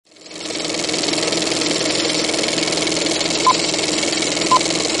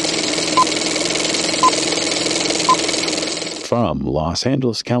From Los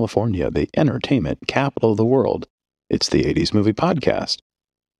Angeles, California, the entertainment capital of the world, it's the 80s Movie Podcast.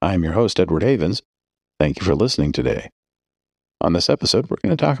 I'm your host, Edward Havens. Thank you for listening today. On this episode, we're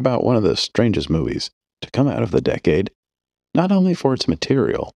going to talk about one of the strangest movies to come out of the decade, not only for its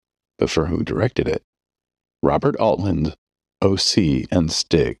material, but for who directed it. Robert Altman's O.C and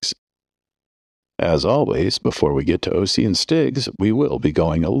Stiggs. As always, before we get to O.C and Stiggs, we will be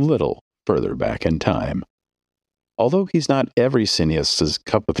going a little further back in time. Although he's not every cineast's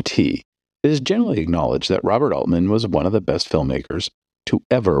cup of tea, it is generally acknowledged that Robert Altman was one of the best filmmakers to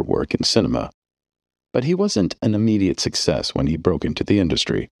ever work in cinema. But he wasn't an immediate success when he broke into the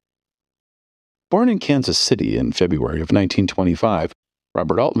industry. Born in Kansas City in February of 1925,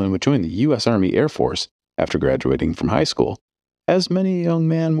 Robert Altman would join the U.S. Army Air Force after graduating from high school, as many young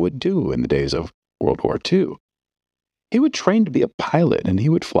men would do in the days of World War II. He would train to be a pilot, and he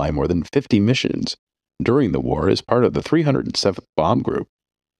would fly more than 50 missions during the war as part of the 307th Bomb Group,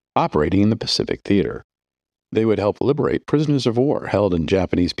 operating in the Pacific Theater. They would help liberate prisoners of war held in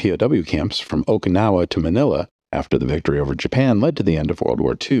Japanese POW camps from Okinawa to Manila after the victory over Japan led to the end of World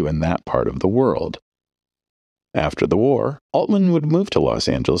War II in that part of the world. After the war, Altman would move to Los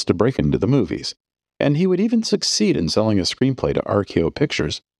Angeles to break into the movies, and he would even succeed in selling a screenplay to RKO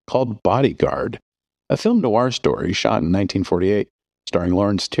Pictures called Bodyguard, a film noir story shot in 1948 starring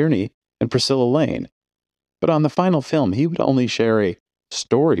Lawrence Tierney and Priscilla Lane. But on the final film, he would only share a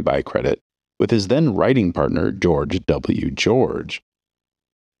story by credit with his then writing partner, George W. George.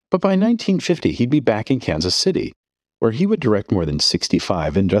 But by 1950, he'd be back in Kansas City, where he would direct more than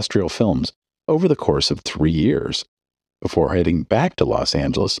 65 industrial films over the course of 3 years, before heading back to Los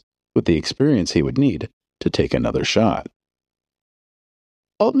Angeles with the experience he would need to take another shot.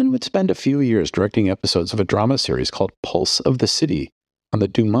 Altman would spend a few years directing episodes of a drama series called Pulse of the City on the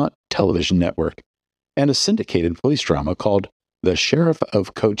DuMont television network, and a syndicated police drama called The Sheriff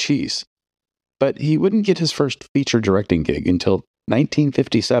of Cochise. But he wouldn't get his first feature directing gig until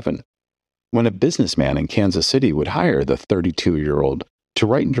 1957, when a businessman in Kansas City would hire the 32-year-old to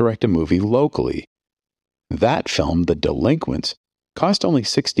write and direct a movie locally. That film, The Delinquents, cost only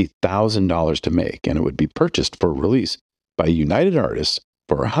 $60,000 to make, and it would be purchased for release by United Artists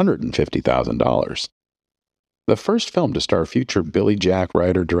for $150,000. The first film to star future Billy Jack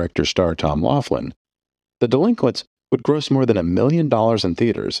writer-director star Tom Laughlin, The Delinquents would gross more than $1 million in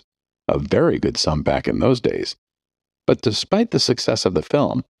theaters, a very good sum back in those days. But despite the success of the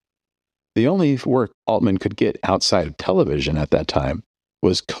film, the only work Altman could get outside of television at that time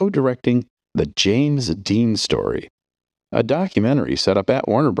was co-directing The James Dean Story, a documentary set up at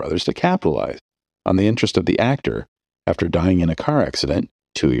Warner Brothers to capitalize on the interest of the actor after dying in a car accident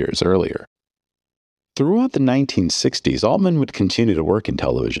 2 years earlier. Throughout the 1960s, Altman would continue to work in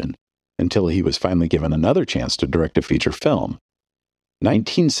television until he was finally given another chance to direct a feature film.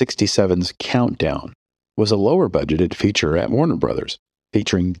 1967's Countdown was a lower-budgeted feature at Warner Brothers,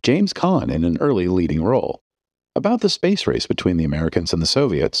 featuring James Caan in an early leading role, about the space race between the Americans and the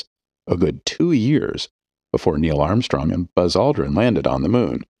Soviets, a good 2 years before Neil Armstrong and Buzz Aldrin landed on the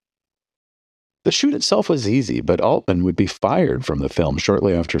moon. The shoot itself was easy, but Altman would be fired from the film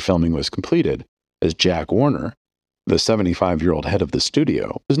shortly after filming was completed, as Jack Warner, the 75-year-old head of the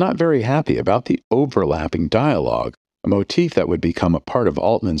studio, was not very happy about the overlapping dialogue, a motif that would become a part of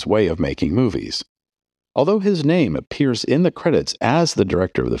Altman's way of making movies. Although his name appears in the credits as the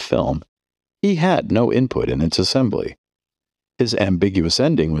director of the film, he had no input in its assembly. His ambiguous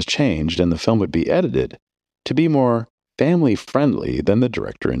ending was changed, and the film would be edited to be more family-friendly than the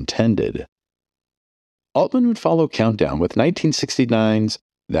director intended. Altman would follow Countdown with 1969's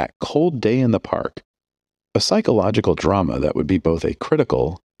That Cold Day in the Park, a psychological drama that would be both a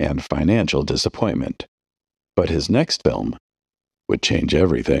critical and financial disappointment. But his next film would change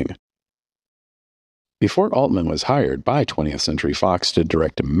everything. Before Altman was hired by 20th Century Fox to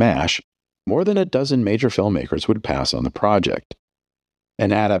direct MASH, more than a dozen major filmmakers would pass on the project.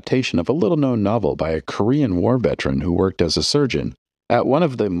 An adaptation of a little-known novel by a Korean War veteran who worked as a surgeon at one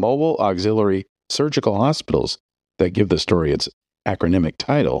of the mobile auxiliary surgical hospitals that give the story its acronymic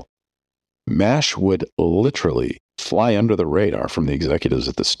title, MASH would literally fly under the radar from the executives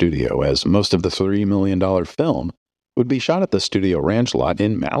at the studio, as most of the $3 million film would be shot at the studio ranch lot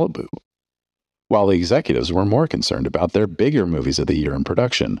in Malibu, while the executives were more concerned about their bigger movies of the year in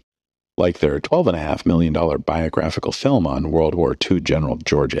production, like their $12.5 million biographical film on World War II General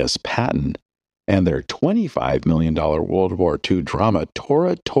George S. Patton, and their $25 million World War II drama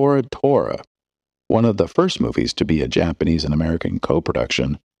Tora, Tora, Tora, one of the first movies to be a Japanese and American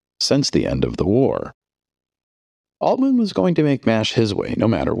co-production since the end of the war. Altman was going to make MASH his way no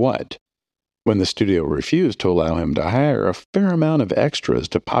matter what. When the studio refused to allow him to hire a fair amount of extras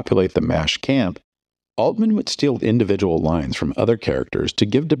to populate the MASH camp, Altman would steal individual lines from other characters to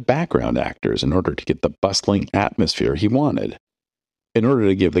give to background actors in order to get the bustling atmosphere he wanted. In order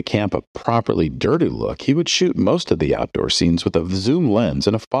to give the camp a properly dirty look, he would shoot most of the outdoor scenes with a zoom lens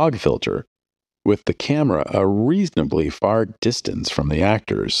and a fog filter, with the camera a reasonably far distance from the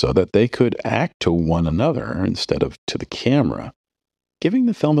actors so that they could act to one another instead of to the camera, giving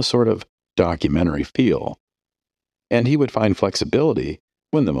the film a sort of documentary feel. And he would find flexibility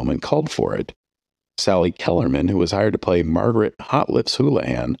when the moment called for it. Sally Kellerman, who was hired to play Margaret Hot Lips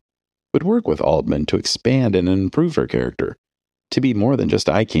Houlihan, would work with Altman to expand and improve her character, to be more than just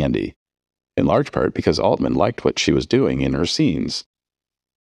eye candy, in large part because Altman liked what she was doing in her scenes.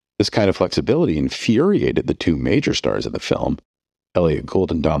 This kind of flexibility infuriated the two major stars of the film, Elliott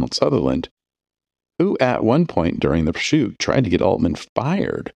Gould and Donald Sutherland, who at one point during the shoot tried to get Altman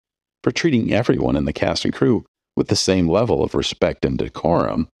fired for treating everyone in the cast and crew with the same level of respect and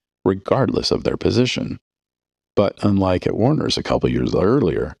decorum, regardless of their position. But unlike at Warner's a couple years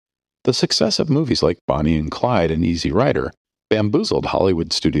earlier, the success of movies like Bonnie and Clyde and Easy Rider bamboozled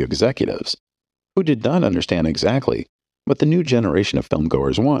Hollywood studio executives, who did not understand exactly what the new generation of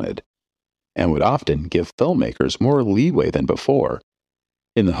filmgoers wanted, and would often give filmmakers more leeway than before,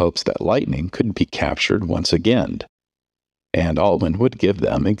 in the hopes that lightning could be captured once again. And Altman would give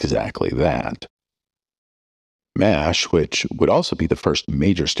them exactly that. MASH, which would also be the first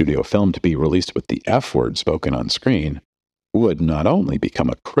major studio film to be released with the F word spoken on screen, would not only become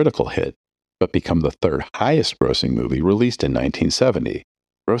a critical hit, but become the third highest grossing movie released in 1970,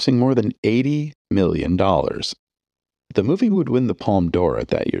 grossing more than $80 million. The movie would win the Palme d'Or at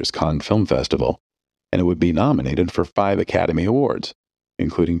that year's Cannes Film Festival, and it would be nominated for 5 Academy Awards,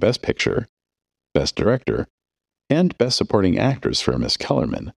 including Best Picture, Best Director, and Best Supporting Actress for Miss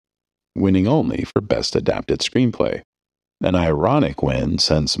Kellerman, winning only for Best Adapted Screenplay. An ironic win,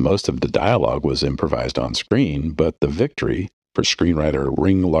 since most of the dialogue was improvised on screen, but the victory for screenwriter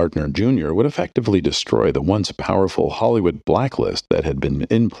Ring Lardner Jr. would effectively destroy the once powerful Hollywood blacklist that had been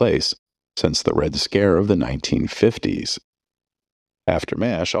in place since the Red Scare of the 1950s. After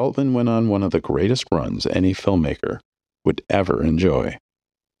MASH, Altman went on one of the greatest runs any filmmaker would ever enjoy.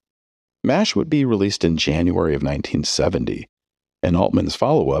 MASH would be released in January of 1970, and Altman's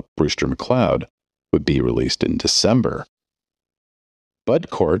follow-up, Brewster McCloud, would be released in December. Bud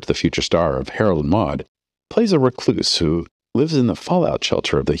Cort, the future star of Harold and Maude, plays a recluse who lives in the fallout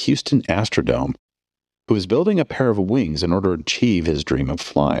shelter of the Houston Astrodome, who is building a pair of wings in order to achieve his dream of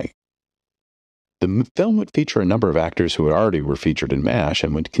flying. The film would feature a number of actors who already were featured in MASH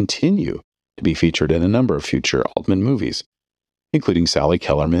and would continue to be featured in a number of future Altman movies, including Sally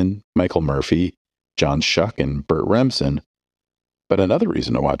Kellerman, Michael Murphy, John Schuck, and Burt Remsen. But another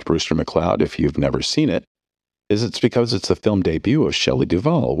reason to watch Brewster McCloud if you've never seen it is it's because it's the film debut of Shelley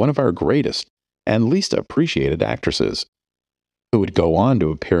Duvall, one of our greatest and least appreciated actresses, who would go on to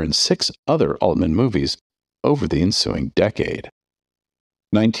appear in 6 other Altman movies over the ensuing decade.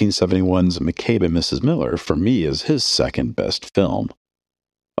 1971's McCabe and Mrs. Miller, for me, is his second best film.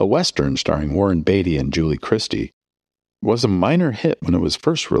 A Western starring Warren Beatty and Julie Christie, was a minor hit when it was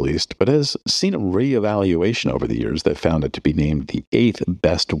first released, but has seen a reevaluation over the years that found it to be named the 8th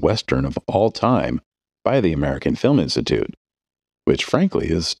best Western of all time by the American Film Institute, which frankly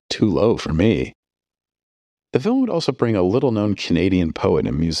is too low for me. The film would also bring a little-known Canadian poet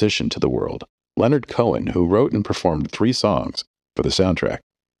and musician to the world, Leonard Cohen, who wrote and performed 3 songs for the soundtrack.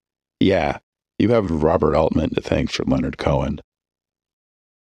 Yeah, you have Robert Altman to thank for Leonard Cohen.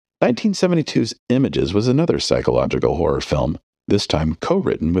 1972's Images was another psychological horror film, this time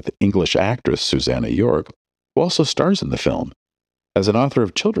co-written with English actress Susanna York, who also stars in the film, as an author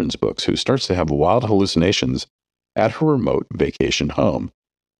of children's books who starts to have wild hallucinations at her remote vacation home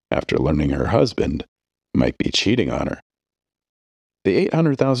after learning her husband might be cheating on her. The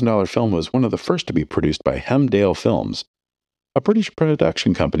 $800,000 film was one of the first to be produced by Hemdale Films, a British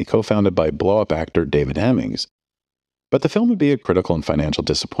production company co-founded by blow-up actor David Hemmings. But the film would be a critical and financial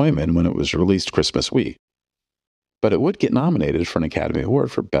disappointment when it was released Christmas week. But it would get nominated for an Academy Award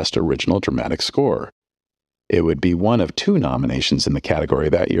for Best Original Dramatic Score. It would be one of 2 nominations in the category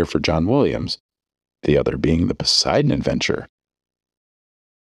that year for John Williams, the other being The Poseidon Adventure.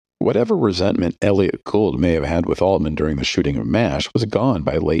 Whatever resentment Elliott Gould may have had with Altman during the shooting of MASH was gone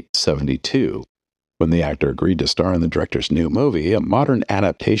by late '72, when the actor agreed to star in the director's new movie, a modern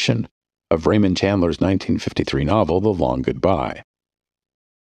adaptation of Raymond Chandler's 1953 novel, The Long Goodbye.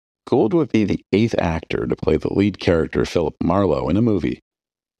 Gould would be the 8th actor to play the lead character Philip Marlowe in a movie.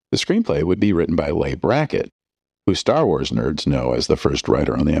 The screenplay would be written by Leigh Brackett, who Star Wars nerds know as the first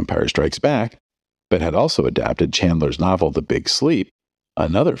writer on The Empire Strikes Back, but had also adapted Chandler's novel The Big Sleep,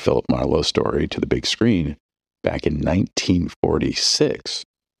 another Philip Marlowe story, to the big screen back in 1946.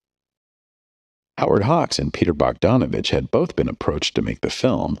 Howard Hawks and Peter Bogdanovich had both been approached to make the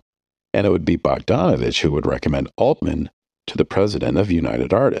film, and it would be Bogdanovich who would recommend Altman to the president of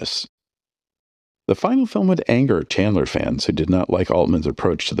United Artists. The final film would anger Chandler fans who did not like Altman's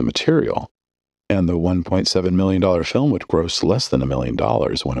approach to the material, and the $1.7 million film would gross less than $1 million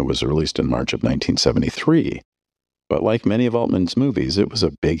when it was released in March of 1973. But like many of Altman's movies, it was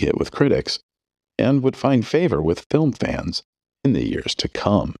a big hit with critics, and would find favor with film fans in the years to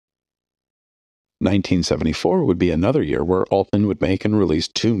come. 1974 would be another year where Altman would make and release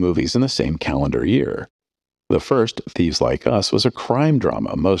 2 movies in the same calendar year. The first, Thieves Like Us, was a crime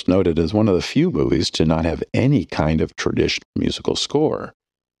drama, most noted as one of the few movies to not have any kind of traditional musical score.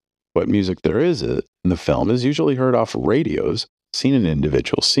 What music there is in the film is usually heard off radios, seen in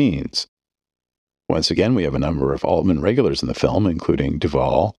individual scenes. Once again, we have a number of Altman regulars in the film, including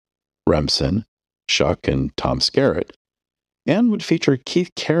Duvall, Remsen, Schuck, and Tom Skerritt, and would feature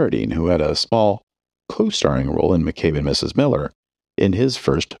Keith Carradine, who had a small co-starring role in McCabe and Mrs. Miller in his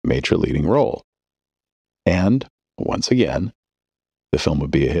first major leading role. And, once again, the film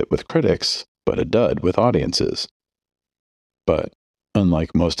would be a hit with critics, but a dud with audiences. But,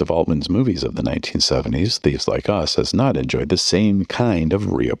 unlike most of Altman's movies of the 1970s, Thieves Like Us has not enjoyed the same kind of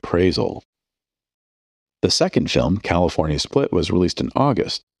reappraisal. The second film, California Split, was released in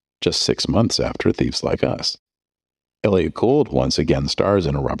August, just 6 months after Thieves Like Us. Elliot Gould once again stars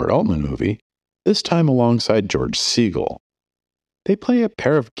in a Robert Altman movie, this time alongside George Segal. They play a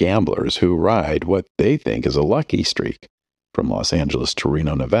pair of gamblers who ride what they think is a lucky streak from Los Angeles to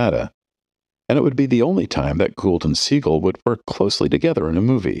Reno, Nevada, and it would be the only time that Gould and Segal would work closely together in a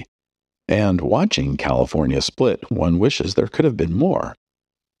movie. And watching California Split, one wishes there could have been more.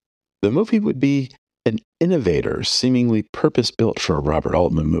 The movie would be an innovator, seemingly purpose-built for a Robert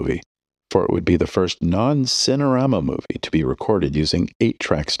Altman movie, for it would be the first non-Cinerama movie to be recorded using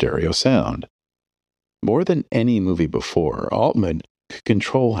 8-track stereo sound. More than any movie before, Altman could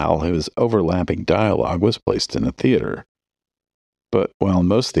control how his overlapping dialogue was placed in a theater. But while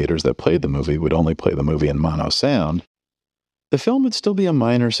most theaters that played the movie would only play the movie in mono sound, the film would still be a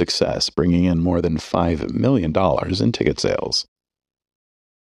minor success, bringing in more than $5 million in ticket sales.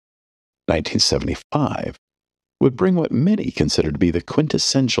 1975 would bring what many consider to be the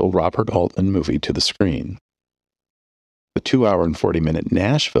quintessential Robert Altman movie to the screen. The 2-hour and 40-minute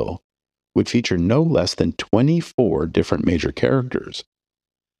Nashville would feature no less than 24 different major characters,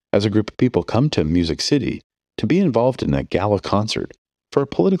 as a group of people come to Music City to be involved in a gala concert for a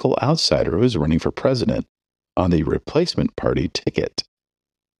political outsider who is running for president on the replacement party ticket.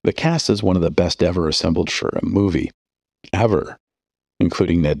 The cast is one of the best ever assembled for a movie, ever,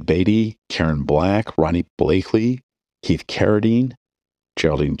 including Ned Beatty, Karen Black, Ronnie Blakely, Keith Carradine,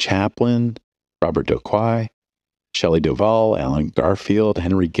 Geraldine Chaplin, Robert Duquois, Shelley Duvall, Alan Garfield,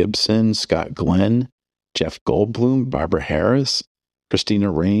 Henry Gibson, Scott Glenn, Jeff Goldblum, Barbara Harris, Christina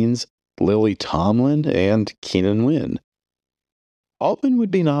Rains, Lily Tomlin, and Keenan Wynn. Altman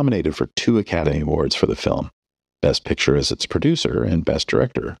would be nominated for 2 Academy Awards for the film, Best Picture as its producer and Best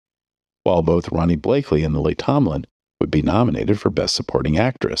Director, while both Ronnie Blakely and Lily Tomlin would be nominated for Best Supporting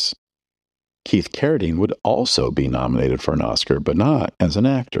Actress. Keith Carradine would also be nominated for an Oscar, but not as an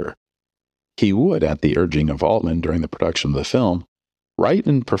actor. He would, at the urging of Altman during the production of the film, write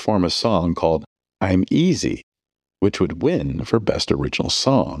and perform a song called I'm Easy, which would win for Best Original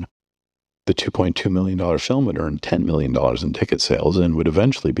Song. The $2.2 million film would earn $10 million in ticket sales and would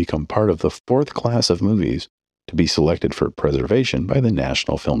eventually become part of the 4th class of movies to be selected for preservation by the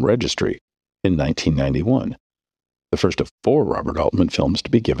National Film Registry in 1991, the first of 4 Robert Altman films to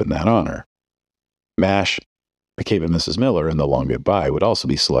be given that honor. MASH, McCabe and Mrs. Miller, and The Long Goodbye would also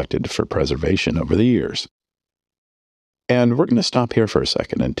be selected for preservation over the years. And we're going to stop here for a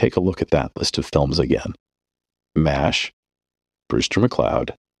second and take a look at that list of films again. MASH, Brewster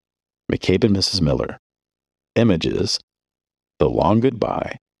McCloud, McCabe and Mrs. Miller, Images, The Long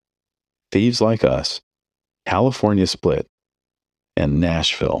Goodbye, Thieves Like Us, California Split, and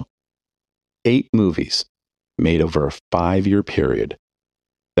Nashville. 8 movies made over a 5-year period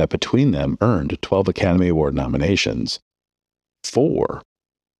that between them earned 12 Academy Award nominations, 4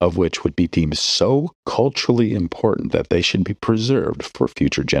 of which would be deemed so culturally important that they should be preserved for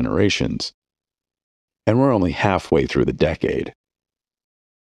future generations. And we're only halfway through the decade.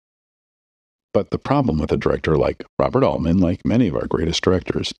 But the problem with a director like Robert Altman, like many of our greatest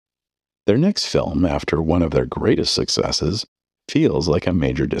directors, their next film, after one of their greatest successes, feels like a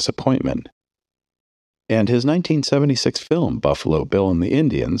major disappointment. and his 1976 film Buffalo Bill and the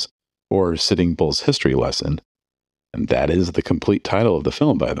Indians, or Sitting Bull's History Lesson, and that is the complete title of the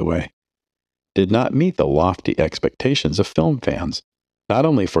film, by the way, did not meet the lofty expectations of film fans, not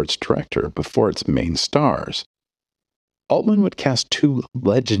only for its director, but for its main stars. Altman would cast two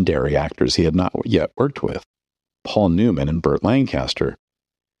legendary actors he had not yet worked with, Paul Newman and Burt Lancaster,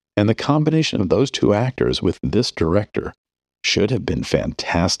 and the combination of those two actors with this director should have been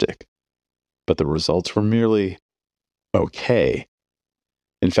fantastic. But the results were merely okay.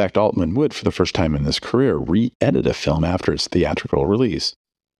 In fact, Altman would, for the first time in his career, re-edit a film after its theatrical release,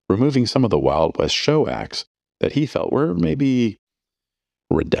 removing some of the Wild West show acts that he felt were maybe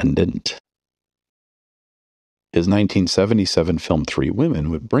redundant. His 1977 film Three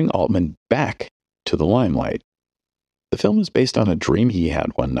Women would bring Altman back to the limelight. The film is based on a dream he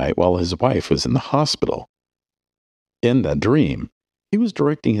had one night while his wife was in the hospital. In that dream, he was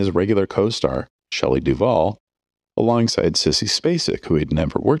directing his regular co-star, Shelley Duvall, alongside Sissy Spacek, who he'd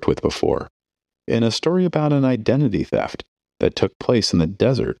never worked with before, in a story about an identity theft that took place in the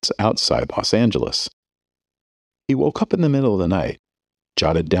deserts outside Los Angeles. He woke up in the middle of the night,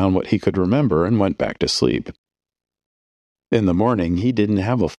 jotted down what he could remember, and went back to sleep. In the morning, he didn't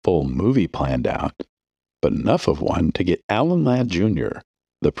have a full movie planned out, but enough of one to get Alan Ladd Jr.,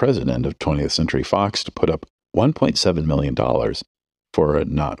 the president of 20th Century Fox, to put up $1.7 million for a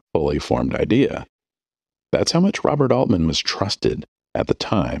not fully formed idea. That's how much Robert Altman was trusted at the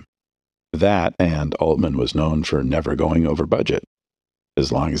time. That, and Altman was known for never going over budget.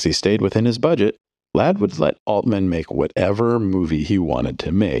 As long as he stayed within his budget, Ladd would let Altman make whatever movie he wanted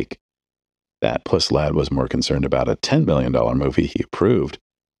to make. That plus Ladd was more concerned about a $10 million movie he approved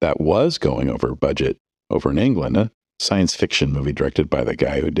that was going over budget over in England, a science fiction movie directed by the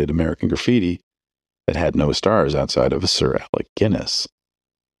guy who did American Graffiti that had no stars outside of Sir Alec Guinness.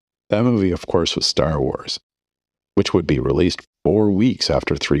 That movie, of course, was Star Wars, which would be released 4 weeks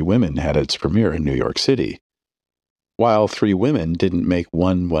after Three Women had its premiere in New York City. While Three Women didn't make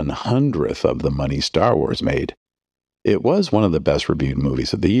 1/100th of the money Star Wars made, it was one of the best reviewed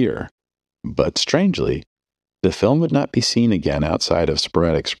movies of the year. But strangely, the film would not be seen again outside of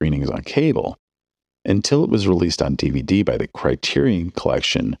sporadic screenings on cable until it was released on DVD by the Criterion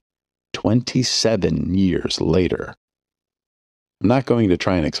Collection 27 years later. I'm not going to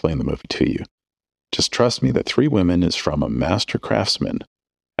try and explain the movie to you. Just trust me that Three Women is from a master craftsman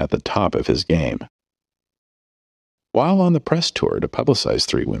at the top of his game. While on the press tour to publicize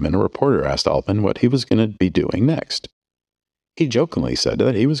Three Women, a reporter asked Altman what he was going to be doing next. He jokingly said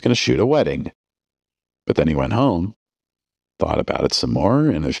that he was going to shoot a wedding. But then he went home, thought about it some more,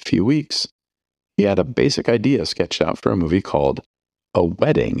 and in a few weeks, he had a basic idea sketched out for a movie called A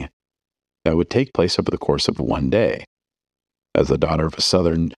Wedding that would take place over the course of one day. As the daughter of a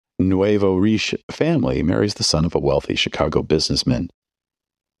southern Nuevo Riche family marries the son of a wealthy Chicago businessman,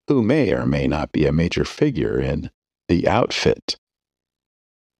 who may or may not be a major figure in The Outfit.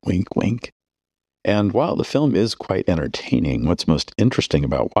 Wink, wink. And while the film is quite entertaining, what's most interesting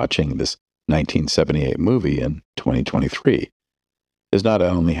about watching this 1978 movie in 2023 is not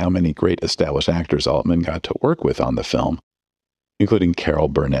only how many great established actors Altman got to work with on the film, including Carol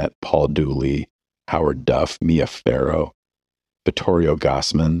Burnett, Paul Dooley, Howard Duff, Mia Farrow, Vittorio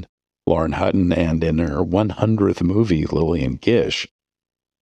Gassman, Lauren Hutton, and in her 100th movie, Lillian Gish,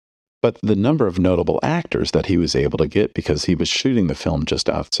 but the number of notable actors that he was able to get because he was shooting the film just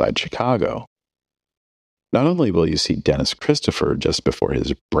outside Chicago. Not only will you see Dennis Christopher just before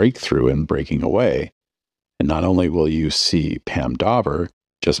his breakthrough in Breaking Away, and not only will you see Pam Dauber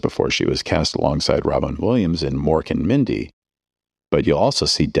just before she was cast alongside Robin Williams in Mork and Mindy, but you'll also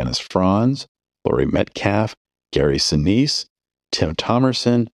see Dennis Franz, Laurie Metcalf, Gary Sinise, Tim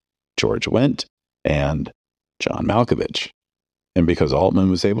Thomerson, George Wendt, and John Malkovich. And because Altman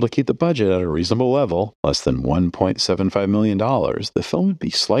was able to keep the budget at a reasonable level, less than $1.75 million, the film would be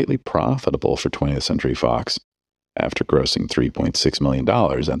slightly profitable for 20th Century Fox after grossing $3.6 million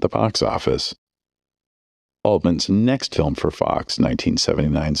at the box office. Altman's next film for Fox,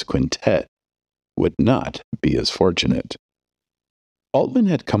 1979's Quintet, would not be as fortunate. Altman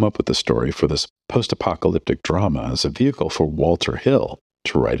had come up with the story for this post-apocalyptic drama as a vehicle for Walter Hill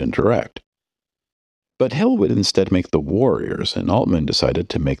to write and direct. But Hill would instead make The Warriors, and Altman decided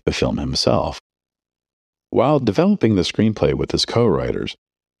to make the film himself. While developing the screenplay with his co-writers,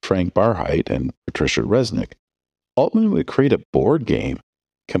 Frank Barheit and Patricia Resnick, Altman would create a board game,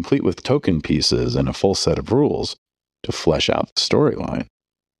 complete with token pieces and a full set of rules, to flesh out the storyline.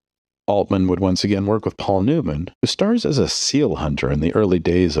 Altman would once again work with Paul Newman, who stars as a seal hunter in the early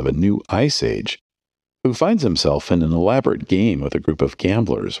days of a new ice age, who finds himself in an elaborate game with a group of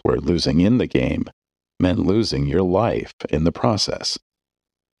gamblers where losing in the game meant losing your life in the process.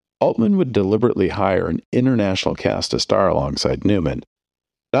 Altman would deliberately hire an international cast to star alongside Newman,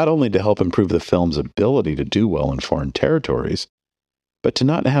 not only to help improve the film's ability to do well in foreign territories, but to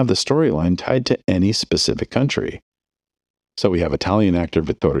not have the storyline tied to any specific country. So we have Italian actor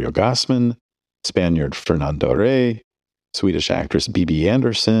Vittorio Gassman, Spaniard Fernando Rey, Swedish actress Bibi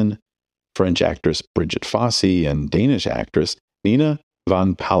Andersson, French actress Brigitte Fossey, and Danish actress Nina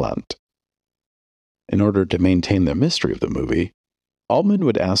van Pallandt. In order to maintain the mystery of the movie, Altman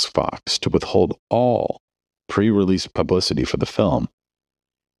would ask Fox to withhold all pre-release publicity for the film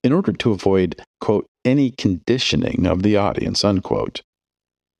in order to avoid, quote, any conditioning of the audience, unquote.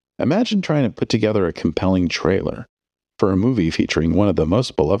 Imagine trying to put together a compelling trailer for a movie featuring one of the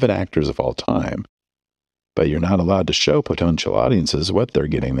most beloved actors of all time, but you're not allowed to show potential audiences what they're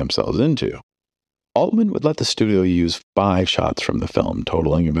getting themselves into. Altman would let the studio use 5 shots from the film,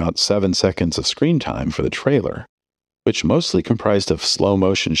 totaling about 7 seconds of screen time for the trailer, which mostly comprised of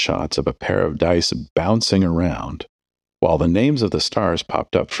slow-motion shots of a pair of dice bouncing around, while the names of the stars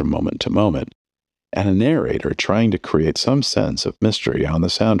popped up from moment to moment, and a narrator trying to create some sense of mystery on the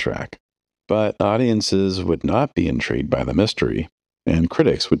soundtrack. But audiences would not be intrigued by the mystery, and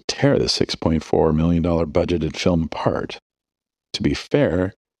critics would tear the $6.4 million budgeted film apart. To be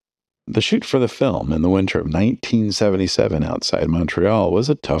fair, the shoot for the film in the winter of 1977 outside Montreal was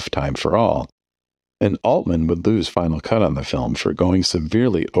a tough time for all, and Altman would lose final cut on the film for going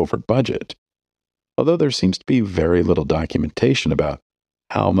severely over budget, although there seems to be very little documentation about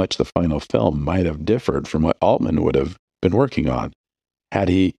how much the final film might have differed from what Altman would have been working on had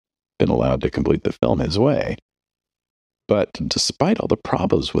he been allowed to complete the film his way. But despite all the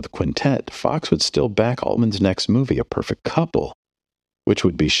problems with Quintet, Fox would still back Altman's next movie, A Perfect Couple, which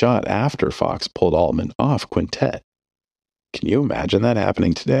would be shot after Fox pulled Altman off Quintet. Can you imagine that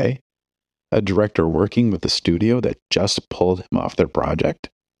happening today? A director working with the studio that just pulled him off their project?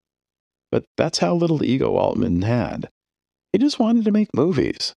 But that's how little ego Altman had. He just wanted to make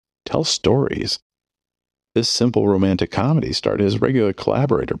movies, tell stories. This simple romantic comedy starred his regular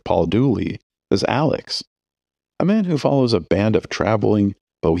collaborator Paul Dooley as Alex, a man who follows a band of traveling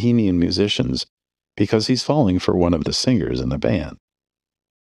bohemian musicians because he's falling for one of the singers in the band.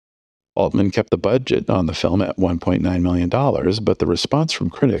 Altman kept the budget on the film at $1.9 million, but the response from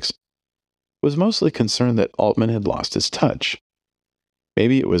critics was mostly concerned that Altman had lost his touch.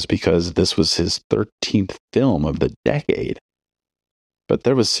 Maybe it was because this was his 13th film of the decade. But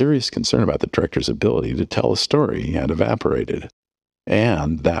there was serious concern about the director's ability to tell a story had evaporated.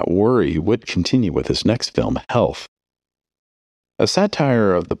 And that worry would continue with his next film, Health. A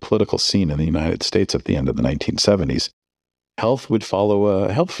satire of the political scene in the United States at the end of the 1970s, Health would follow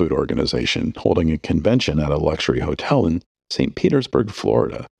a health food organization holding a convention at a luxury hotel in St. Petersburg,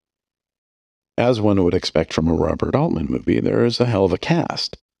 Florida. As one would expect from a Robert Altman movie, there is a hell of a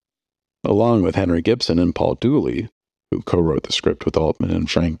cast. Along with Henry Gibson and Paul Dooley, who co-wrote the script with Altman and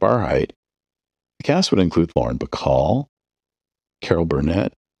Frank Barheit, the cast would include Lauren Bacall, Carol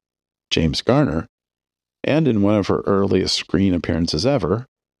Burnett, James Garner, and in one of her earliest screen appearances ever,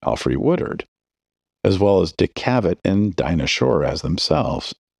 Alfre Woodard, as well as Dick Cavett and Dinah Shore as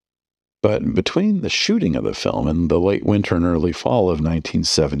themselves. But between the shooting of the film in the late winter and early fall of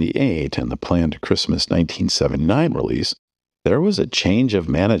 1978 and the planned Christmas 1979 release, there was a change of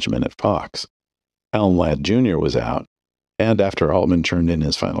management at Fox. Alan Ladd Jr. was out, and after Altman turned in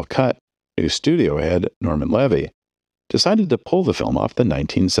his final cut, new studio head Norman Levy decided to pull the film off the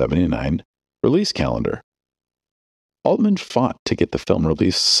 1979 release calendar. Altman fought to get the film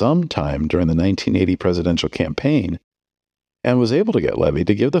released sometime during the 1980 presidential campaign and was able to get Levy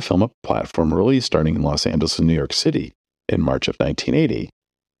to give the film a platform release starting in Los Angeles and New York City in March of 1980.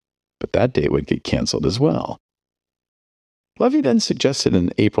 But that date would get canceled as well. Levy then suggested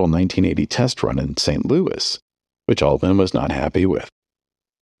an April 1980 test run in St. Louis, which Altman was not happy with.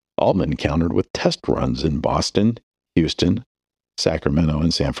 Altman countered with test runs in Boston, Houston, Sacramento,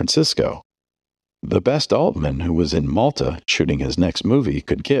 and San Francisco. The best Altman, who was in Malta shooting his next movie,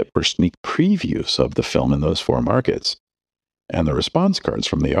 could get were sneak previews of the film in those 4 markets. And the response cards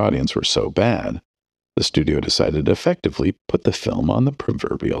from the audience were so bad, the studio decided to effectively put the film on the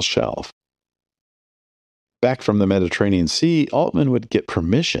proverbial shelf. Back from the Mediterranean Sea, Altman would get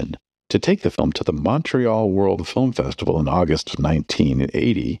permission to take the film to the Montreal World Film Festival in August of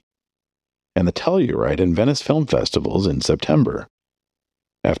 1980 and the Telluride and Venice Film Festivals in September.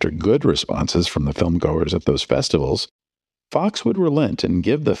 After good responses from the filmgoers at those festivals, Fox would relent and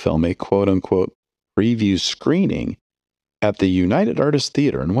give the film a quote-unquote preview screening at the United Artists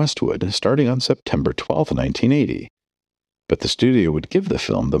Theater in Westwood starting on September 12, 1980. but the studio would give the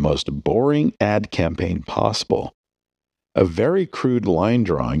film the most boring ad campaign possible. A very crude line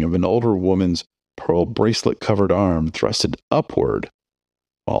drawing of an older woman's pearl bracelet-covered arm thrusted upward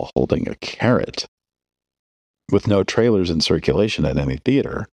while holding a carrot. With no trailers in circulation at any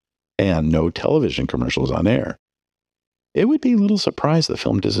theater, and no television commercials on air, it would be little surprise the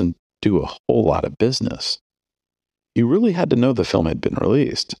film doesn't do a whole lot of business. You really had to know the film had been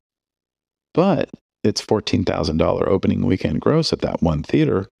released. But its $14,000 opening weekend gross at that one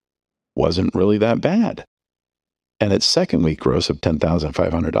theater wasn't really that bad. And its second week gross of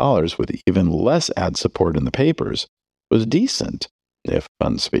 $10,500 with even less ad support in the papers was decent, if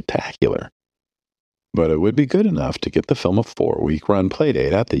unspectacular. But it would be good enough to get the film a 4-week run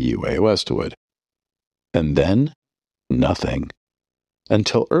playdate at the UA Westwood. And then, nothing.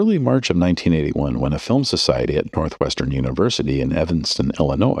 Until early March of 1981, when a film society at Northwestern University in Evanston,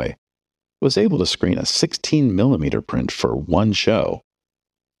 Illinois, was able to screen a 16mm print for one show,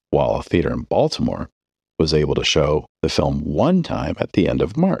 while a theater in Baltimore was able to show the film one time at the end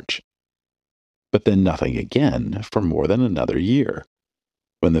of March. But then nothing again for more than another year,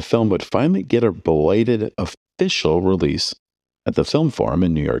 when the film would finally get a belated official release at the Film Forum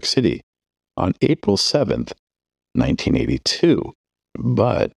in New York City on April 7th, 1982.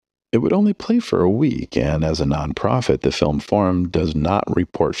 But it would only play for a week, and as a nonprofit, the Film Forum does not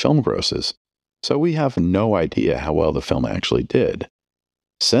report film grosses, so we have no idea how well the film actually did.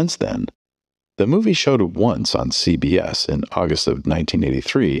 Since then, the movie showed once on CBS in August of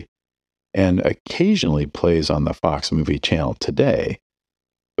 1983, and occasionally plays on the Fox Movie Channel today,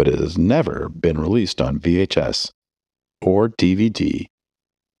 but it has never been released on VHS, or DVD,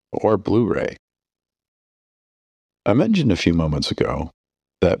 or Blu-ray. I mentioned a few moments ago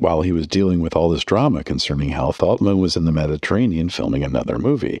that while he was dealing with all this drama concerning health, Altman was in the Mediterranean filming another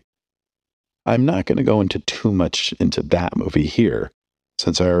movie. I'm not going to go into too much into that movie here,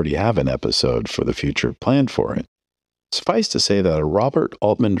 since I already have an episode for the future planned for it. Suffice to say that a Robert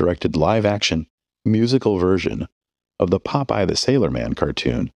Altman directed live-action musical version of the Popeye the Sailor Man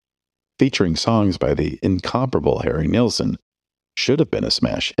cartoon, featuring songs by the incomparable Harry Nilsson, should have been a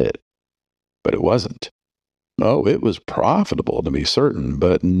smash hit. But it wasn't. Oh, it was profitable to be certain,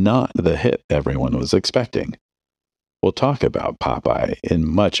 but not the hit everyone was expecting. We'll talk about Popeye in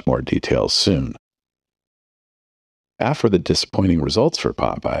much more detail soon. After the disappointing results for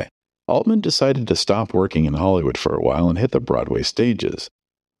Popeye, Altman decided to stop working in Hollywood for a while and hit the Broadway stages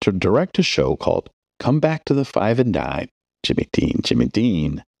to direct a show called Come Back to the Five and Dime, Jimmy Dean, Jimmy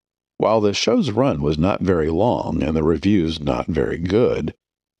Dean. While the show's run was not very long and the reviews not very good,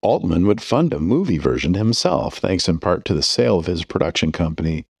 Altman would fund a movie version himself, thanks in part to the sale of his production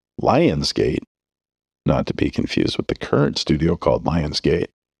company, Lionsgate, not to be confused with the current studio called Lionsgate.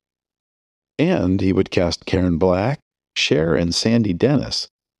 And he would cast Karen Black, Cher, and Sandy Dennis,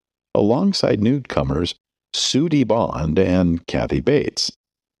 alongside newcomers Sudie Bond and Kathy Bates,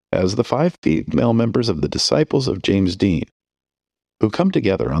 as the 5 female members of the Disciples of James Dean, who come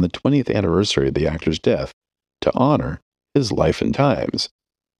together on the 20th anniversary of the actor's death to honor his life and times.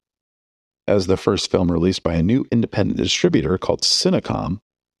 As the first film released by a new independent distributor called Cinecom,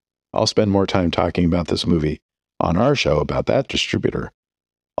 I'll spend more time talking about this movie on our show about that distributor,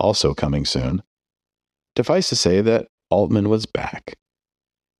 also coming soon. Suffice to say that Altman was back.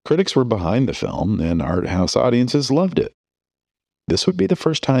 Critics were behind the film, and art house audiences loved it. This would be the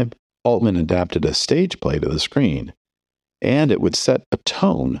first time Altman adapted a stage play to the screen, and it would set a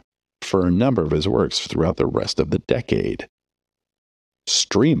tone for a number of his works throughout the rest of the decade.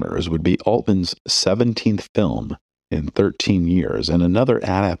 Streamers would be Altman's 17th film in 13 years and another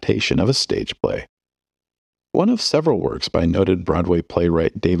adaptation of a stage play. One of several works by noted Broadway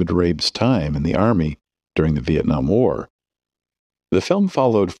playwright David Rabe's time in the Army during the Vietnam War. The film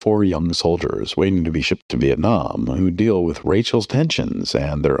followed 4 young soldiers waiting to be shipped to Vietnam who deal with racial tensions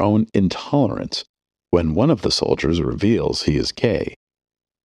and their own intolerance when one of the soldiers reveals he is gay.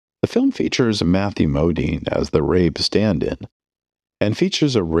 The film features Matthew Modine as the Rabe stand-in, and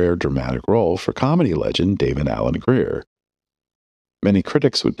features a rare dramatic role for comedy legend David Alan Grier. Many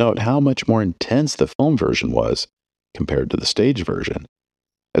critics would note how much more intense the film version was compared to the stage version,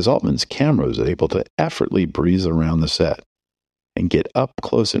 as Altman's camera was able to effortlessly breeze around the set and get up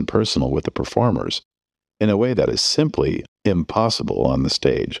close and personal with the performers in a way that is simply impossible on the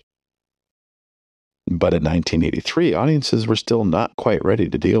stage. But in 1983, audiences were still not quite ready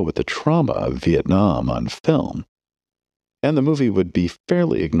to deal with the trauma of Vietnam on film, and the movie would be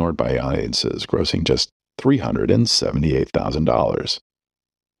fairly ignored by audiences, grossing just $378,000,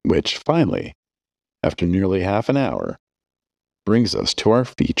 which finally, after nearly half an hour, brings us to our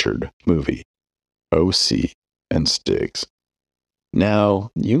featured movie, O.C. and Stiggs.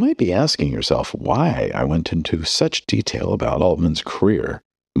 Now, you might be asking yourself why I went into such detail about Altman's career,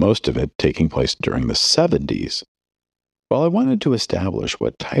 most of it taking place during the 70s. Well, I wanted to establish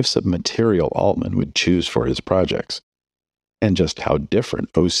what types of material Altman would choose for his projects, and just how different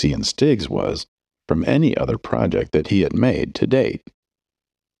O.C and Stiggs was from any other project that he had made to date.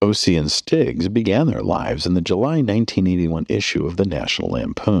 O.C and Stiggs began their lives in the July 1981 issue of the National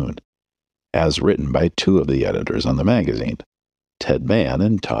Lampoon, as written by two of the editors on the magazine, Ted Mann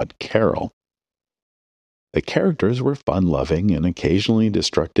and Todd Carroll. The characters were fun-loving and occasionally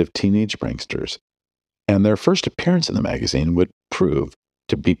destructive teenage pranksters, and their first appearance in the magazine would prove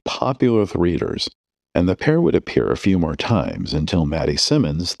to be popular with readers, and the pair would appear a few more times until Matty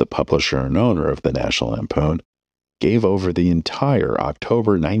Simmons, the publisher and owner of the National Lampoon, gave over the entire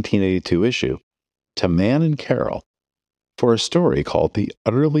October 1982 issue to Mann and Carroll for a story called The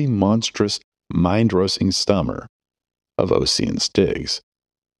Utterly Monstrous, Mind-Roasting Summer of O.C and Stiggs.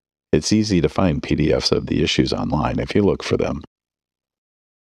 It's easy to find PDFs of the issues online if you look for them.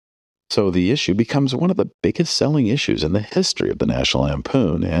 So the issue becomes one of the biggest selling issues in the history of the National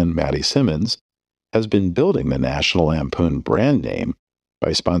Lampoon, and Matty Simmons has been building the National Lampoon brand name by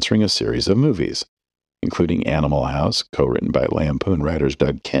sponsoring a series of movies, including Animal House, co-written by Lampoon writers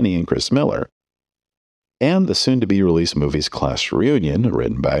Doug Kenney and Chris Miller, and the soon-to-be-released movies Class Reunion,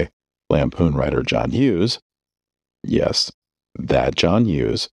 written by Lampoon writer John Hughes, yes, that John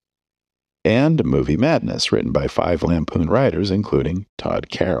Hughes, and Movie Madness, written by 5 Lampoon writers, including Todd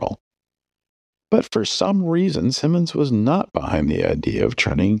Carroll. But for some reason, Simmons was not behind the idea of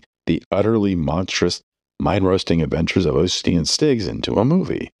turning the utterly monstrous, mind-roasting adventures of O.C and Stiggs into a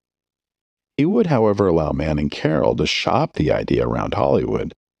movie. He would, however, allow Mann and Carroll to shop the idea around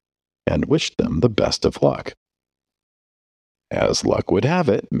Hollywood and wished them the best of luck. As luck would have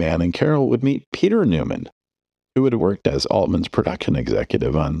it, Mann and Carroll would meet Peter Newman, who had worked as Altman's production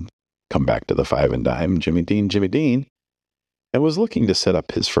executive on Come Back to the Five and Dime, Jimmy Dean, and was looking to set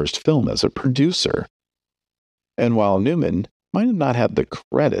up his first film as a producer. And while Newman might have not had the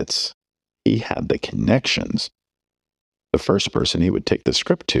credits, he had the connections. The first person he would take the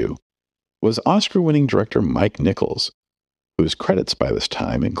script to was Oscar-winning director Mike Nichols, whose credits by this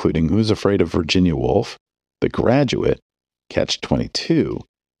time, including Who's Afraid of Virginia Woolf, The Graduate, Catch-22,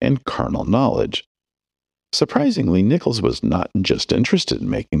 and Carnal Knowledge. Surprisingly, Nichols was not just interested in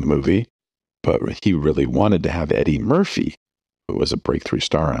making the movie, but he really wanted to have Eddie Murphy, who was a breakthrough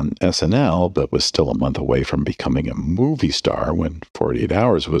star on SNL but was still a month away from becoming a movie star when 48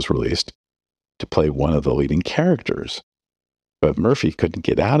 Hours was released, to play one of the leading characters. But Murphy couldn't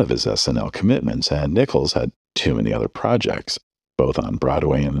get out of his SNL commitments, and Nichols had too many other projects, both on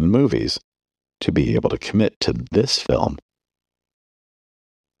Broadway and in movies, to be able to commit to this film.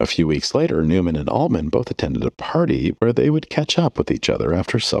 A few weeks later, Newman and Altman both attended a party where they would catch up with each other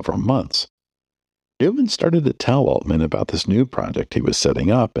after several months. Newman started to tell Altman about this new project he was setting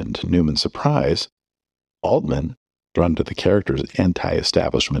up, and to Newman's surprise, Altman, drawn to the character's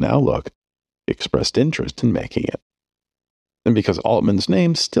anti-establishment outlook, expressed interest in making it. And because Altman's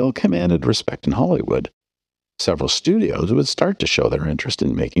name still commanded respect in Hollywood, several studios would start to show their interest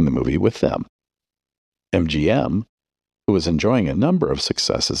in making the movie with them. MGM, who was enjoying a number of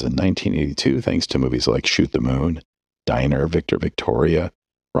successes in 1982 thanks to movies like Shoot the Moon, Diner, Victor Victoria,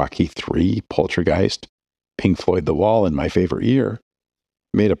 Rocky III, Poltergeist, Pink Floyd The Wall, and My Favorite Year,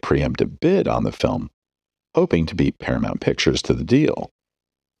 made a preemptive bid on the film, hoping to beat Paramount Pictures to the deal.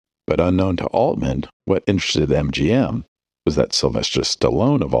 But unknown to Altman, what interested MGM was that Sylvester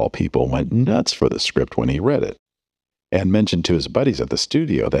Stallone, of all people, went nuts for the script when he read it, and mentioned to his buddies at the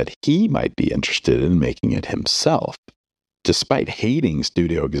studio that he might be interested in making it himself, despite hating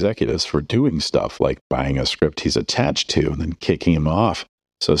studio executives for doing stuff like buying a script he's attached to and then kicking him off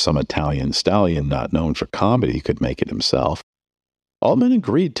so some Italian stallion not known for comedy could make it himself. Altman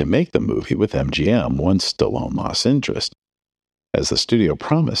agreed to make the movie with MGM once Stallone lost interest. As the studio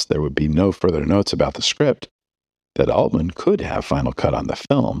promised there would be no further notes about the script, that Altman could have final cut on the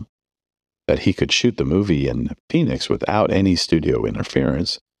film, that he could shoot the movie in Phoenix without any studio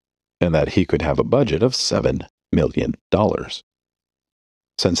interference, and that he could have a budget of $7 million.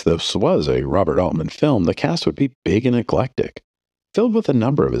 Since this was a Robert Altman film, the cast would be big and eclectic, filled with a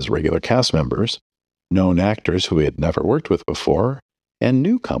number of his regular cast members, known actors who he had never worked with before, and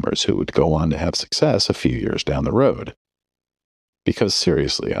newcomers who would go on to have success a few years down the road. Because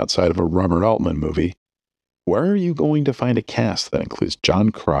seriously, outside of a Robert Altman movie, where are you going to find a cast that includes John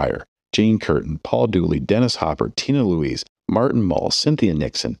Cryer, Jane Curtin, Paul Dooley, Dennis Hopper, Tina Louise, Martin Mull, Cynthia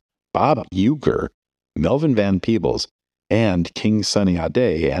Nixon, Bob Uecker, Melvin Van Peebles, and King Sunny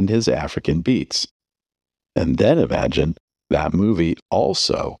Ade and his African beats? And then imagine that movie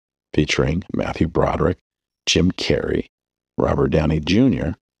also featuring Matthew Broderick, Jim Carrey, Robert Downey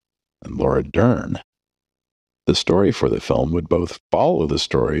Jr., and Laura Dern. The story for the film would both follow the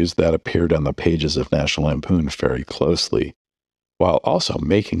stories that appeared on the pages of National Lampoon very closely, while also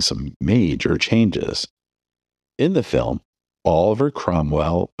making some major changes. In the film, Oliver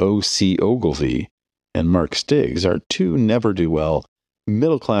Cromwell, O.C. Ogilvy, and Mark Stiggs are two never-do-well,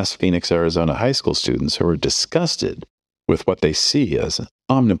 middle-class Phoenix, Arizona high school students who are disgusted with what they see as an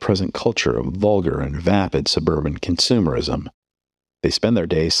omnipresent culture of vulgar and vapid suburban consumerism. They spend their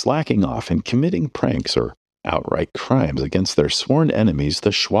days slacking off and committing pranks or outright crimes against their sworn enemies,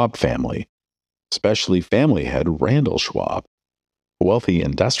 the Schwab family, especially family head Randall Schwab, a wealthy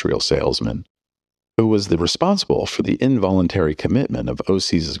industrial salesman who was responsible for the involuntary commitment of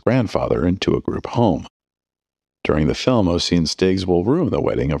O.C.'s grandfather into a group home. During the film, O.C. and Stiggs will ruin the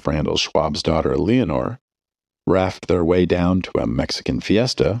wedding of Randall Schwab's daughter Leonore, raft their way down to a Mexican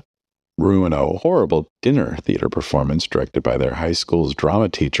fiesta, ruin a horrible dinner theater performance directed by their high school's drama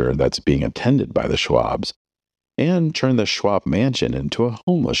teacher that's being attended by the Schwabs, and turn the Schwab mansion into a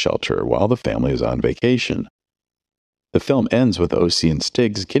homeless shelter while the family is on vacation. The film ends with O.C. and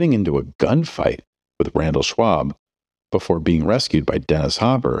Stiggs getting into a gunfight with Randall Schwab before being rescued by Dennis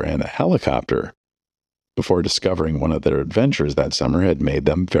Hopper and a helicopter, before discovering one of their adventures that summer had made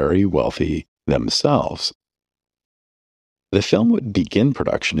them very wealthy themselves. The film would begin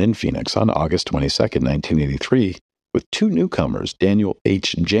production in Phoenix on August 22, 1983, with two newcomers, Daniel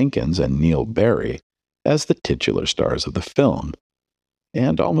H. Jenkins and Neil Barry, as the titular stars of the film.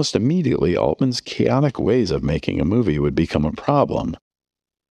 And almost immediately, Altman's chaotic ways of making a movie would become a problem.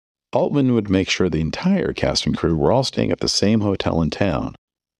 Altman would make sure the entire cast and crew were all staying at the same hotel in town,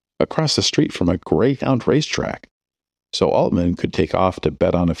 across the street from a Greyhound racetrack, so Altman could take off to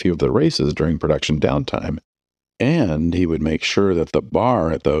bet on a few of the races during production downtime, and he would make sure that the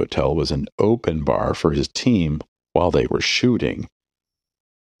bar at the hotel was an open bar for his team while they were shooting.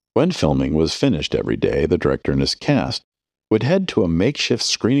 When filming was finished every day, the director and his cast would head to a makeshift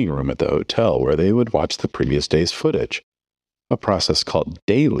screening room at the hotel where they would watch the previous day's footage, a process called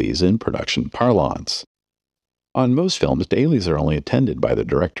dailies in production parlance. On most films, dailies are only attended by the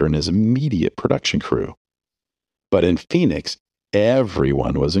director and his immediate production crew. But in Phoenix,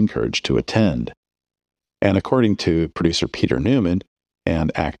 everyone was encouraged to attend. And according to producer Peter Newman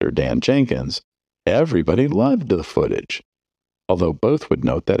and actor Dan Jenkins, everybody loved the footage, although both would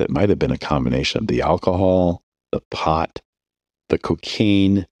note that it might have been a combination of the alcohol, the pot, the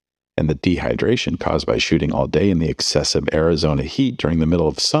cocaine, and the dehydration caused by shooting all day in the excessive Arizona heat during the middle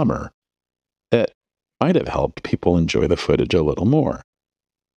of summer that might have helped people enjoy the footage a little more.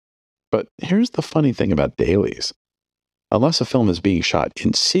 But here's the funny thing about dailies. Unless a film is being shot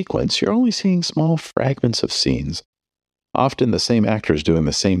in sequence, you're only seeing small fragments of scenes, often the same actors doing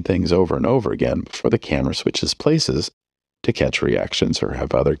the same things over and over again before the camera switches places to catch reactions or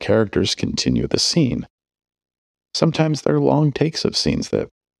have other characters continue the scene. Sometimes there are long takes of scenes that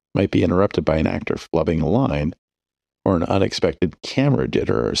might be interrupted by an actor flubbing a line, or an unexpected camera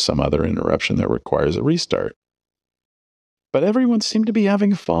jitter or some other interruption that requires a restart. But everyone seemed to be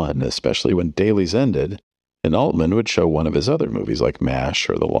having fun, especially when dailies ended, and Altman would show one of his other movies like MASH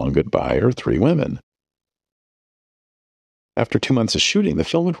or The Long Goodbye or Three Women. After 2 months of shooting, the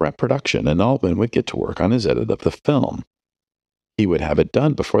film would wrap production and Altman would get to work on his edit of the film. He would have it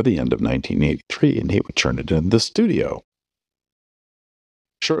done before the end of 1983 and he would turn it into the studio.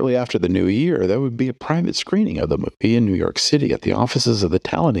 Shortly after the new year, there would be a private screening of the movie in New York City at the offices of the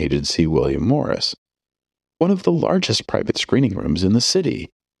talent agency William Morris, one of the largest private screening rooms in the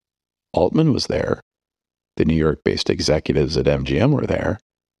city. Altman was there. The New York-based executives at MGM were there.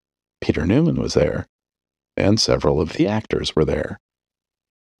 Peter Newman was there. And several of the actors were there.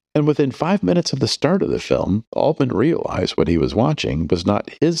 And within 5 minutes of the start of the film, Altman realized what he was watching was not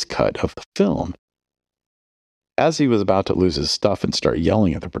his cut of the film. As he was about to lose his stuff and start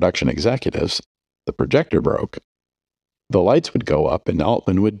yelling at the production executives, the projector broke. The lights would go up and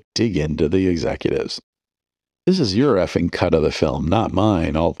Altman would dig into the executives. "This is your effing cut of the film, not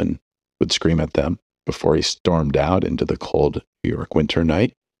mine," Altman would scream at them before he stormed out into the cold New York winter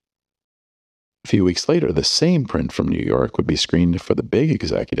night. A few weeks later, the same print from New York would be screened for the big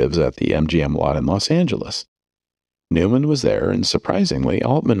executives at the MGM lot in Los Angeles. Newman was there, and surprisingly,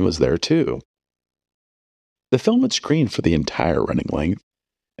 Altman was there too. The film would screen for the entire running length,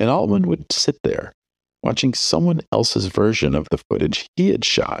 and Altman would sit there, watching someone else's version of the footage he had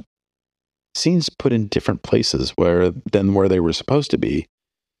shot. Scenes put in different places than where they were supposed to be,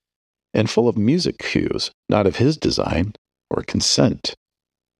 and full of music cues, not of his design or consent.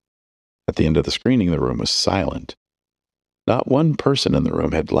 At the end of the screening, the room was silent. Not one person in the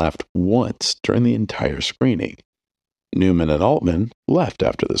room had laughed once during the entire screening. Newman and Altman left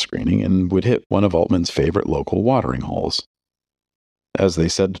after the screening and would hit one of Altman's favorite local watering holes. As they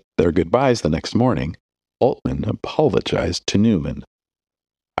said their goodbyes the next morning, Altman apologized to Newman.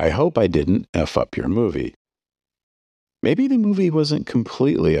 "I hope I didn't F up your movie." Maybe the movie wasn't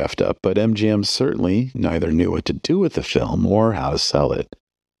completely effed up, but MGM certainly neither knew what to do with the film or how to sell it.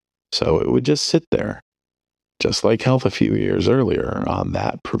 So it would just sit there, just like Health a few years earlier, on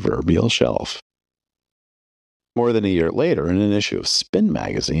that proverbial shelf. More than a year later, in an issue of Spin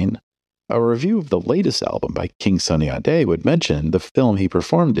magazine, a review of the latest album by King Sunny Ade would mention the film he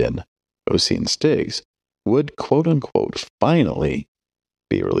performed in, O.C and Stiggs, would quote-unquote finally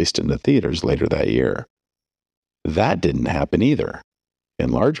be released into theaters later that year. That didn't happen either,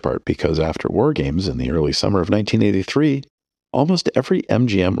 in large part because after War Games in the early summer of 1983, almost every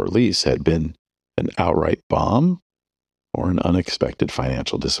MGM release had been an outright bomb or an unexpected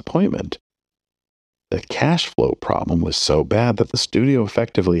financial disappointment. The cash flow problem was so bad that the studio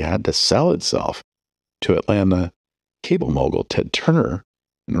effectively had to sell itself to Atlanta cable mogul Ted Turner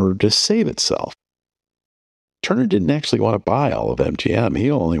in order to save itself. Turner didn't actually want to buy all of MGM.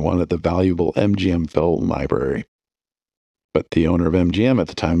 He only wanted the valuable MGM film library. But the owner of MGM at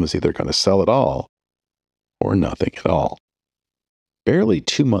the time was either going to sell it all or nothing at all. Barely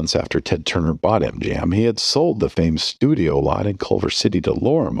 2 months after Ted Turner bought MGM, he had sold the famed studio lot in Culver City to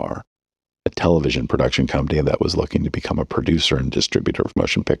Lorimar, a television production company that was looking to become a producer and distributor of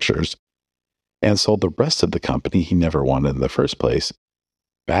motion pictures, and sold the rest of the company he never wanted in the first place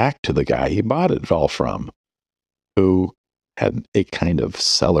back to the guy he bought it all from, who had a kind of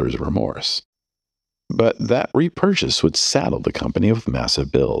seller's remorse. But that repurchase would saddle the company with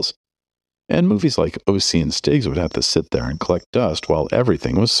massive bills, and movies like O.C and Stiggs would have to sit there and collect dust while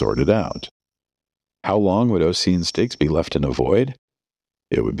everything was sorted out. How long would O.C and Stiggs be left in a void?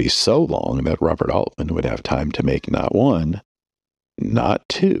 It would be so long that Robert Altman would have time to make not one, not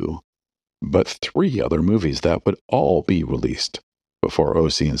two, but 3 other movies that would all be released before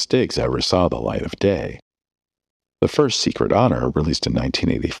O.C and Stiggs ever saw the light of day. The first, Secret Honor, released in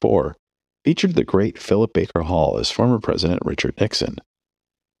 1984, featured the great Philip Baker Hall as former President Richard Nixon.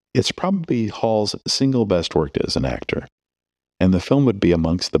 It's probably Hall's single best work as an actor, and the film would be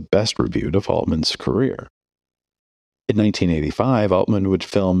amongst the best reviewed of Altman's career. In 1985, Altman would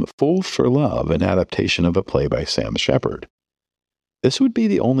film Fool for Love, an adaptation of a play by Sam Shepard. This would be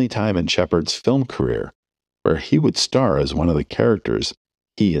the only time in Shepard's film career where he would star as one of the characters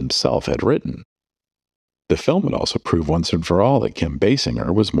he himself had written. The film would also prove once and for all that Kim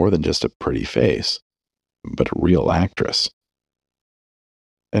Basinger was more than just a pretty face, but a real actress.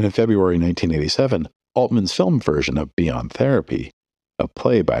 And in February 1987, Altman's film version of Beyond Therapy, a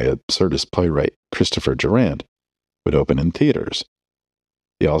play by absurdist playwright Christopher Durant, would open in theaters.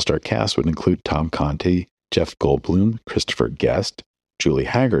 The all-star cast would include Tom Conti, Jeff Goldblum, Christopher Guest, Julie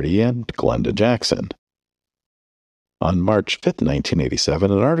Haggerty, and Glenda Jackson. On March 5,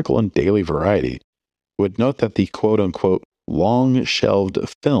 1987, an article in Daily Variety would note that the quote-unquote long-shelved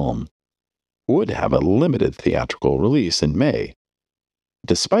film would have a limited theatrical release in May,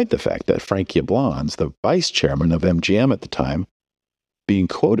 despite the fact that Frank Yablans, the vice chairman of MGM at the time, being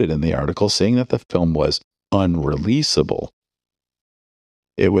quoted in the article saying that the film was unreleasable.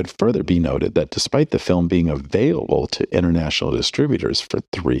 It would further be noted that despite the film being available to international distributors for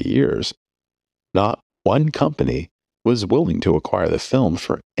 3 years, not one company was willing to acquire the film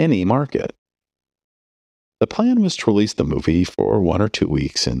for any market. The plan was to release the movie for 1 or 2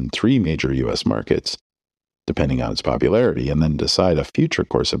 weeks in 3 major U.S. markets, depending on its popularity, and then decide a future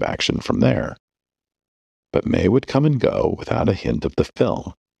course of action from there. But May would come and go without a hint of the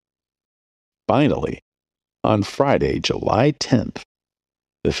film. Finally, on Friday, July 10th,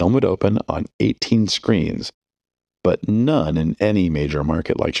 the film would open on 18 screens, but none in any major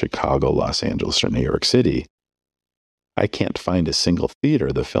market like Chicago, Los Angeles, or New York City. I can't find a single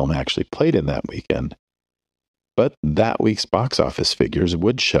theater the film actually played in that weekend, but that week's box office figures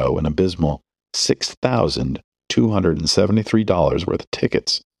would show an abysmal $6,273 worth of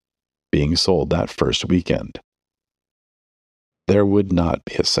tickets being sold that first weekend. There would not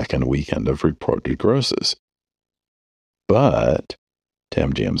be a second weekend of reported grosses. But, to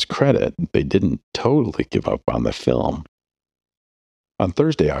MGM's credit, they didn't totally give up on the film. On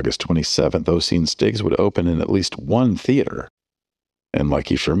Thursday, August 27th, O.C and Stiggs would open in at least one theater. And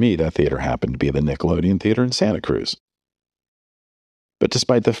lucky for me, that theater happened to be the Nickelodeon Theater in Santa Cruz. But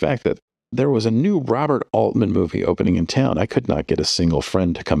despite the fact that there was a new Robert Altman movie opening in town, I could not get a single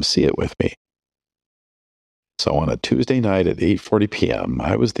friend to come see it with me. So on a Tuesday night at 8:40 p.m.,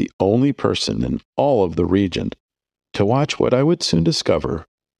 I was the only person in all of the region to watch what I would soon discover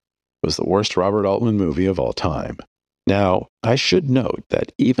was the worst Robert Altman movie of all time. Now, I should note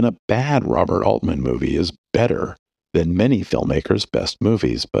that even a bad Robert Altman movie is better than many filmmakers' best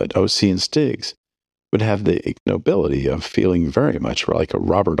movies, but O.C. and Stiggs would have the ignobility of feeling very much like a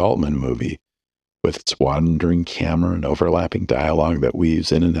Robert Altman movie, with its wandering camera and overlapping dialogue that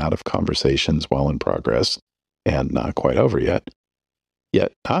weaves in and out of conversations while in progress, and not quite over yet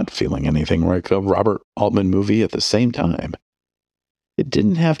not feeling anything like a Robert Altman movie at the same time. It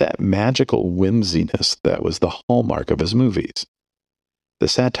didn't have that magical whimsiness that was the hallmark of his movies. The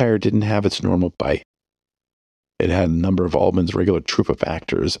satire didn't have its normal bite. It had a number of Altman's regular troupe of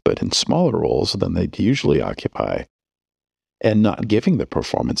actors, but in smaller roles than they'd usually occupy, and not giving the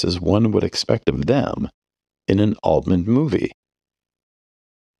performances one would expect of them in an Altman movie.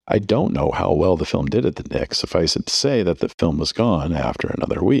 I don't know how well the film did at the Knicks, suffice it to say that the film was gone after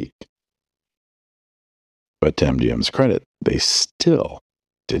another week. But to MGM's credit, they still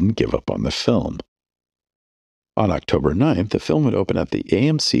didn't give up on the film. On October 9th, the film would open at the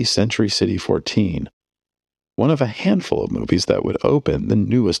AMC Century City 14, one of a handful of movies that would open the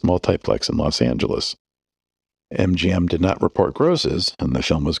newest multiplex in Los Angeles. MGM did not report grosses, and the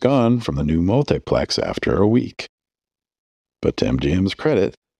film was gone from the new multiplex after a week. But to MGM's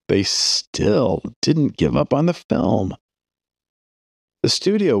credit, they still didn't give up on the film. The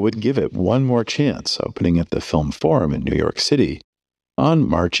studio would give it one more chance, opening at the Film Forum in New York City on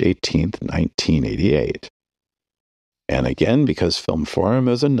March 18, 1988. And again, because Film Forum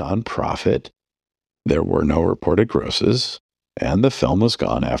is a nonprofit, there were no reported grosses, and the film was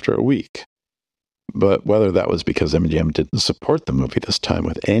gone after a week. But whether that was because MGM didn't support the movie this time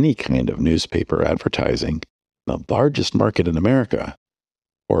with any kind of newspaper advertising, the largest market in America,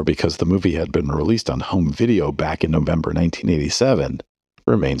 or because the movie had been released on home video back in November 1987,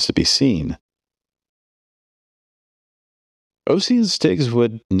 remains to be seen. O.C. and Stiggs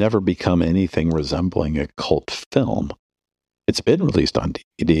would never become anything resembling a cult film. It's been released on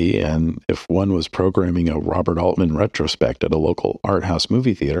DVD, and if one was programming a Robert Altman retrospect at a local art house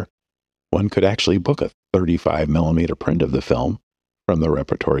movie theater, one could actually book a 35mm print of the film from the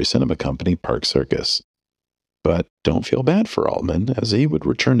repertory cinema company Park Circus. But don't feel bad for Altman, as he would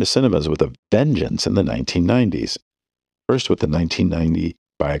return to cinemas with a vengeance in the 1990s. First with the 1990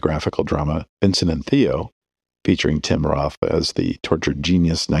 biographical drama Vincent and Theo, featuring Tim Roth as the tortured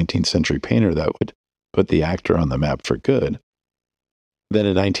genius 19th century painter that would put the actor on the map for good. Then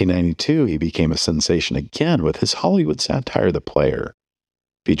in 1992, he became a sensation again with his Hollywood satire The Player,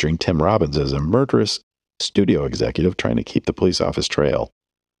 featuring Tim Robbins as a murderous studio executive trying to keep the police off his trail,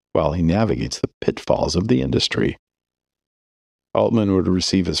 while he navigates the pitfalls of the industry. Altman would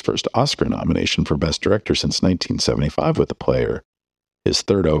receive his first Oscar nomination for Best Director since 1975 with The Player, his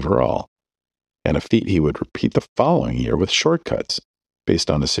third overall, and a feat he would repeat the following year with Shortcuts, based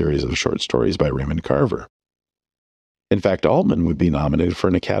on a series of short stories by Raymond Carver. In fact, Altman would be nominated for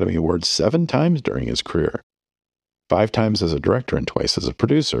an Academy Award 7 times during his career, 5 times as a director and twice as a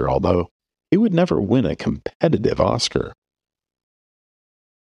producer, although he would never win a competitive Oscar.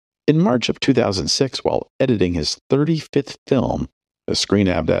 In March of 2006, while editing his 35th film, a screen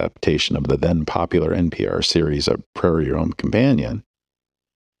adaptation of the then-popular NPR series A Prairie Home Companion,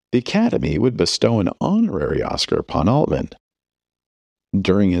 the Academy would bestow an honorary Oscar upon Altman.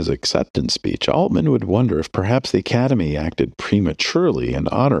 During his acceptance speech, Altman would wonder if perhaps the Academy acted prematurely in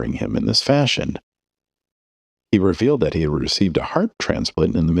honoring him in this fashion. He revealed that he had received a heart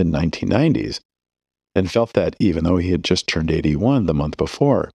transplant in the mid-1990s and felt that even though he had just turned 81 the month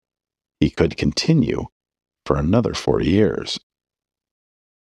before, he could continue for another 40 years.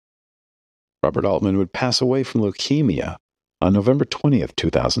 Robert Altman would pass away from leukemia on November 20th,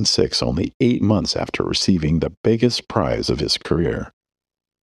 2006, only 8 months after receiving the biggest prize of his career.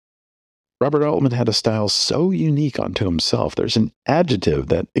 Robert Altman had a style so unique unto himself, there's an adjective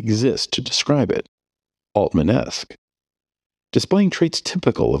that exists to describe it: Altman-esque, displaying traits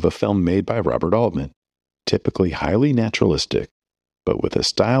typical of a film made by Robert Altman, typically highly naturalistic, but with a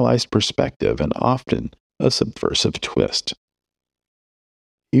stylized perspective and often a subversive twist.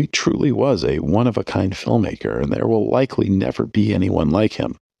 He truly was a one-of-a-kind filmmaker, and there will likely never be anyone like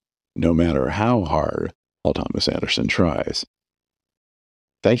him, no matter how hard Paul Thomas Anderson tries.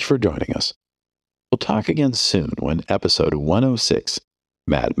 Thank you for joining us. We'll talk again soon when episode 106,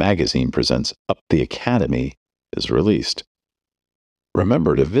 Mad Magazine Presents Up the Academy, is released.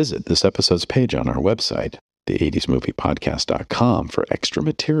 Remember to visit this episode's page on our website, the80smoviepodcast.com, for extra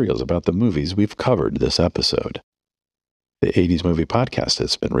materials about the movies we've covered this episode. The 80s Movie Podcast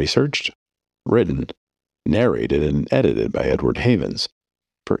has been researched, written, narrated, and edited by Edward Havens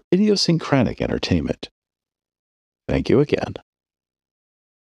for idiosyncratic entertainment. Thank you again.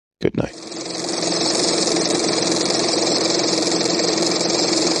 Good night.